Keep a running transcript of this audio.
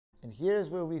And here's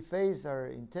where we face our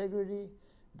integrity,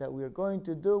 that we are going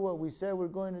to do what we said we're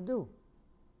going to do.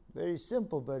 Very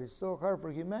simple, but it's so hard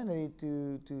for humanity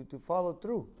to follow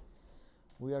through.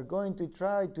 We are going to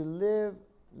try to live,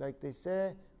 like they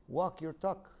say, walk your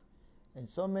talk. And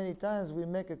so many times we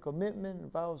make a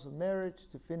commitment, vows of marriage,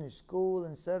 to finish school,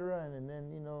 etc. And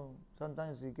then,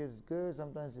 sometimes it gets good,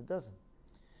 sometimes it doesn't.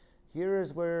 Here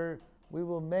is where we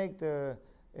will make a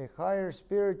higher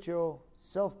spiritual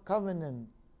self-covenant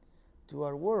to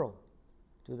our world,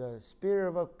 to the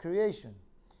spirit of creation,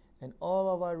 and all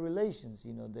of our relations,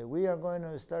 that we are going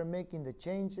to start making the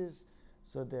changes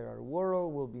so that our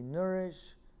world will be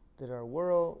nourished, that our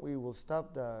world, we will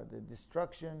stop the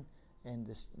destruction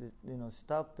and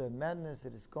stop the madness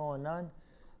that is going on.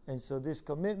 And so this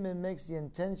commitment makes the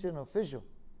intention official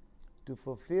to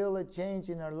fulfill a change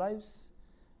in our lives,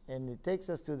 and it takes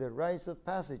us to the rites of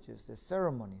passages, the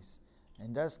ceremonies.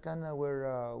 And that's kind of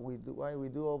where why we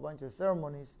do a bunch of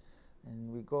ceremonies.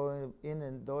 And we go in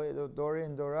and door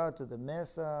in, door out to the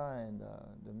mesa and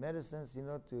the medicines,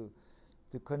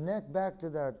 to connect back to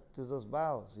those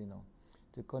vows,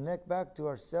 to connect back to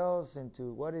ourselves and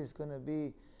to what is going to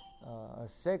be a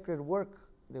sacred work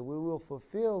that we will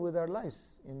fulfill with our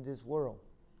lives in this world.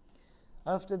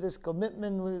 After this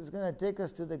commitment, it's going to take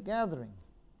us to the gathering,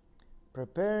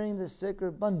 preparing the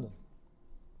sacred bundle.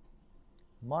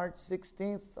 March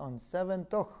 16th on 7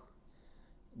 Toch.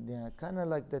 Yeah, kind of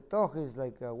like the Toch is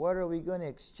like, what are we going to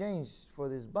exchange for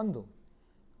this bundle?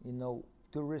 To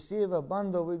receive a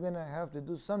bundle, we're going to have to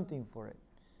do something for it.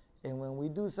 And when we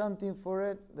do something for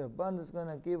it, the bundle is going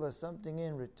to give us something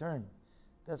in return.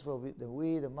 That's what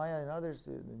the Mayan and others,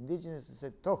 the indigenous,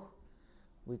 said Toch.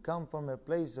 We come from a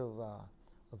place of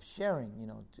sharing,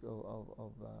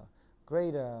 of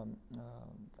great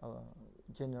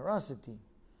generosity.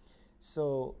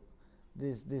 So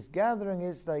this gathering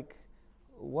is like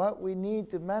what we need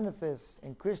to manifest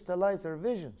and crystallize our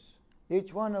visions.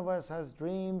 Each one of us has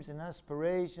dreams and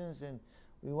aspirations, and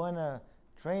we want to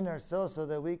train ourselves so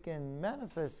that we can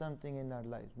manifest something in our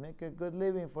lives, make a good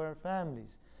living for our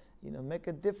families, make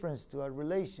a difference to our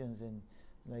relations. And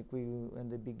like in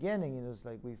the beginning, it's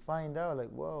like we find out, like,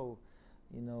 whoa,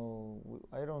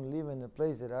 I don't live in a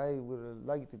place that I would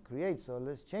like to create, so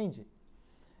let's change it.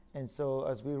 And so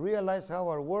as we realize how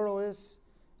our world is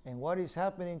and what is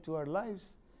happening to our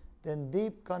lives, then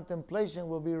deep contemplation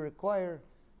will be required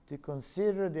to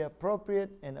consider the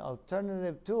appropriate and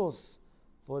alternative tools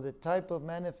for the type of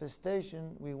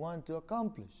manifestation we want to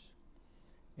accomplish.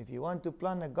 If you want to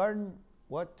plant a garden,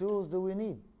 what tools do we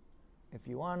need? If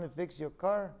you want to fix your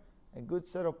car, a good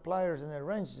set of pliers and a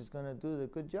wrench is going to do the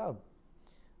good job.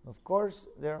 Of course,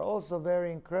 there are also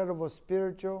very incredible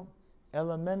spiritual,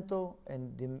 elemental,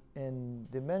 and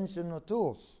dimensional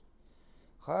tools.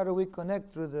 How do we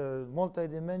connect through the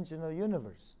multidimensional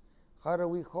universe? How do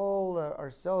we hold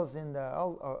ourselves in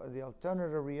the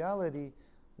alternative reality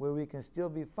where we can still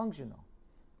be functional?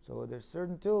 So there's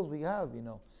certain tools we have,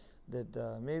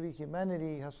 that maybe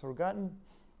humanity has forgotten,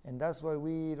 and that's why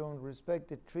we don't respect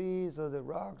the trees or the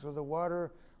rocks or the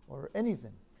water or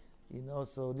anything.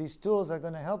 So these tools are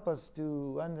going to help us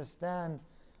to understand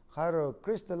how to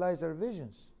crystallize our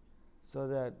visions, so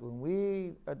that when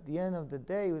we, at the end of the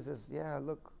day, we says, yeah,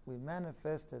 look, we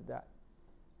manifested that.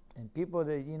 And people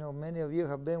that, many of you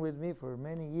have been with me for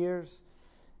many years,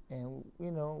 and,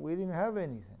 we didn't have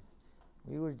anything.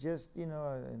 We were just,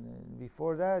 and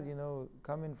before that,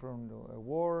 coming from a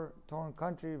war-torn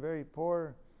country, very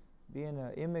poor, being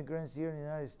immigrants here in the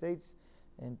United States,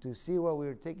 and to see what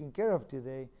we're taking care of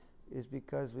today is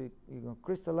because we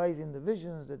crystallizing the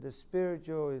visions that the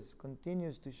spiritual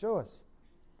continues to show us.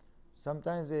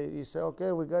 Sometimes you say,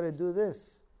 okay, we got to do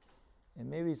this. And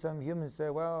maybe some humans say,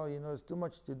 well, it's too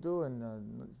much to do, and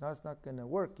that's not going to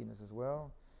work. Says,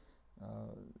 well,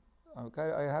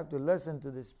 I have to listen to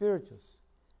the spirituals,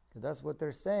 because that's what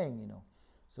they're saying,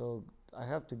 So I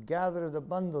have to gather the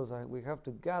bundles. We have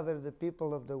to gather the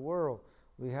people of the world.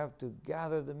 We have to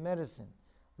gather the medicine.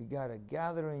 We got to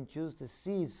gather and choose the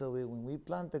seeds, so when we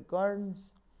plant the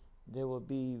gardens, there will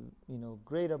be,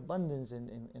 great abundance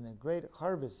and a great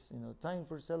harvest, time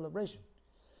for celebration.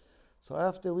 So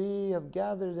after we have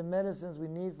gathered the medicines we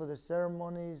need for the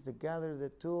ceremonies, to gather the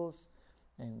tools,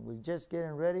 and we're just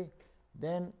getting ready,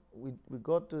 then we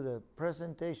go to the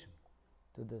presentation,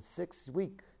 to the 6th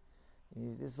week.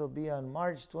 This will be on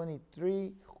March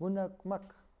 23,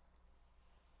 Hunakmak.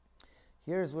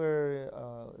 Here's where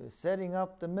setting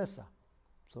up the mesa.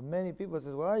 So many people say,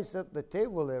 well, I set the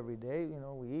table every day.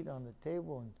 We eat on the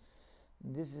table,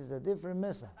 and this is a different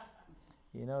mesa.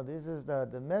 This is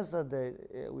the mesa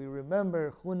that we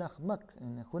remember Hunakmak,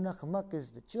 and Hunakmak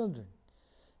is the children.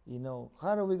 how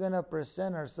are we going to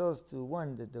present ourselves to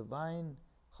one, the divine?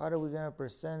 How are we going to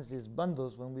present these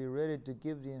bundles when we're ready to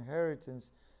give the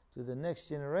inheritance to the next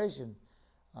generation?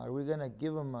 Are we going to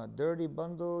give them a dirty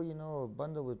bundle, a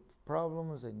bundle with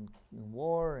problems and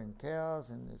war and chaos?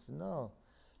 And it's, no,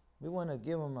 we want to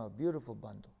give them a beautiful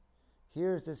bundle.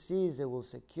 Here's the seeds that will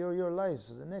secure your lives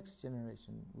for the next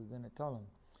generation. We're going to tell them,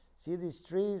 see these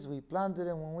trees, we planted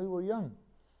them when we were young.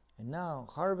 And now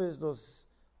harvest those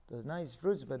nice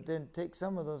fruits, but then take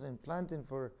some of those and plant them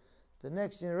for the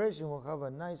next generation. Will have a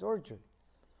nice orchard.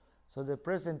 So the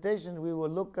presentation, we will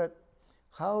look at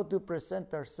how to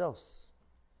present ourselves,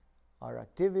 our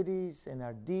activities and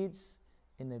our deeds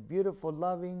in a beautiful,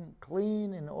 loving,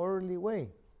 clean, and orderly way.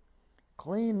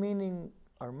 Clean meaning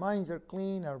our minds are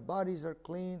clean, our bodies are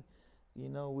clean.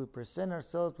 We present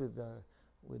ourselves with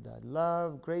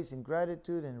love, grace, and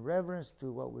gratitude and reverence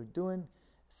to what we're doing.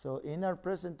 So in our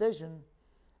presentation,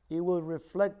 it will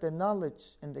reflect the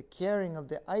knowledge and the caring of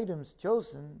the items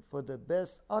chosen for the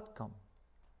best outcome.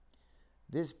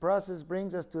 This process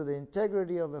brings us to the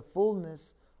integrity of a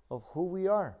fullness of who we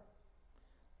are,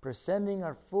 presenting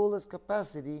our fullest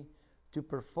capacity to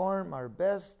perform our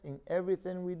best in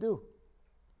everything we do.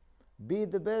 Be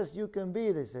the best you can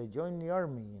be, they say. Join the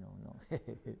army, No,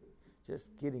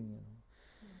 just kidding,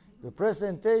 The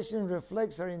presentation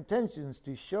reflects our intentions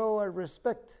to show our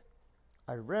respect,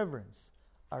 our reverence,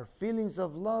 our feelings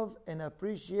of love and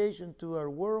appreciation to our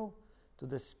world, to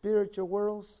the spiritual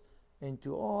worlds, and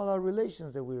to all our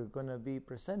relations that we're going to be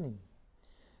presenting.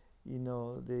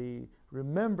 The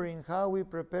remembering how we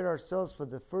prepare ourselves for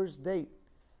the first date,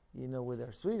 with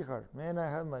our sweetheart. Man, I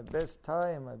had my best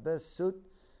tie and my best suit,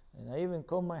 and I even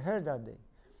combed my hair that day.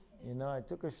 I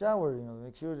took a shower,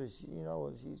 make sure that she,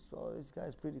 this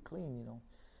guy's pretty clean,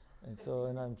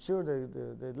 And I'm sure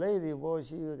the lady, boy,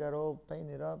 she got all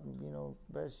painted up,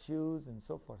 best shoes and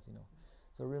so forth,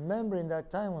 So remembering that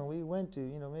time when we went to,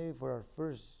 maybe for our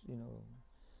first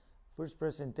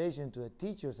presentation to a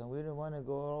teacher, and we didn't want to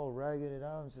go all ragged it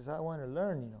out and says, I want to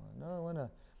learn, No, I want to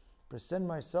present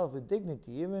myself with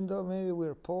dignity, even though maybe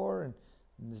we're poor and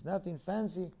there's nothing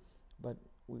fancy, but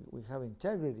we have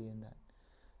integrity in that.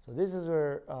 So this is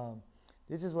where,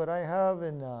 this is what I have,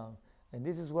 and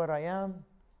this is what I am,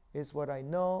 it's what I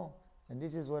know, and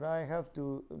this is what I have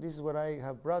to, this is what I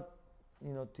have brought,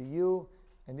 to you,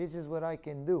 and this is what I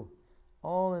can do,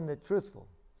 all in the truthful.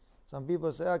 Some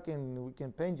people say, we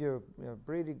can paint your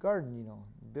pretty garden,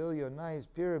 build your nice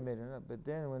pyramid, but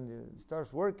then when it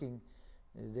starts working,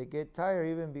 they get tired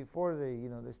even before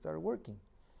they start working.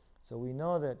 So we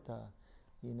know that,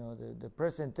 the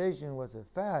presentation was a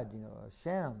fad, a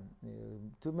sham,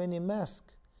 too many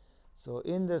masks. So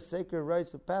in the sacred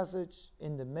rites of passage,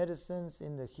 in the medicines,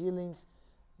 in the healings,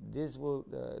 this will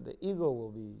the ego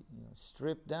will be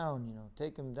stripped down,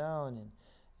 taken down,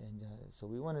 and so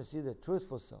we want to see the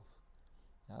truthful self.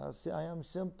 I am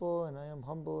simple and I am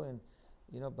humble, and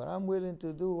but I'm willing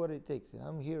to do what it takes, and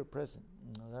I'm here present.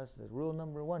 That's the rule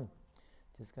number one.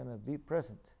 Just gonna be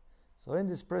present. So in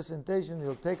this presentation,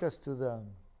 it'll take us to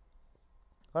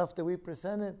after we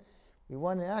present it, we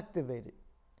want to activate it.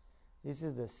 This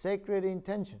is the sacred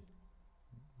intention.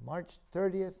 March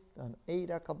 30th on Eid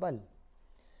Akabal.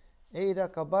 Eid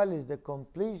Akabal is the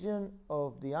completion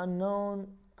of the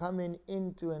unknown coming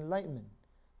into enlightenment.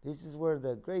 This is where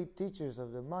the great teachers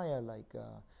of the Maya,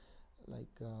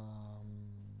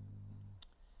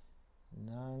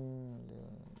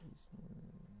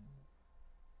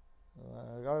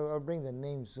 I'll bring the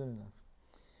name soon enough.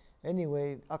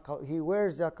 Anyway, he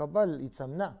wears the Akabal,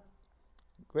 Itzamna.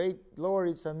 Great Lord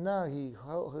Itzamna, he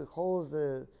holds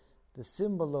the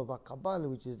symbol of Akabal,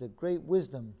 which is the great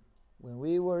wisdom. When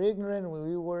we were ignorant, when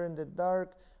we were in the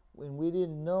dark, when we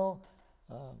didn't know,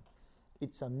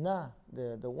 Itzamna,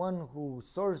 the one who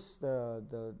sourced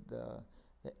the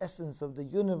essence of the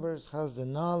universe, has the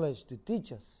knowledge to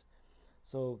teach us.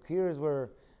 So here's where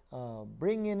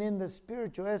bringing in the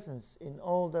spiritual essence in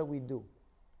all that we do.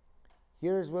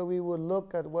 Here's where we will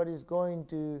look at what is going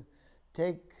to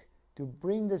take to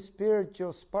bring the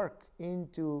spiritual spark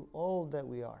into all that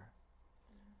we are.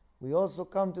 We also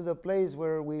come to the place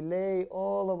where we lay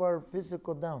all of our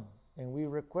physical down and we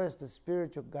request the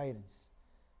spiritual guidance.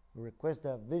 We request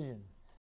that vision.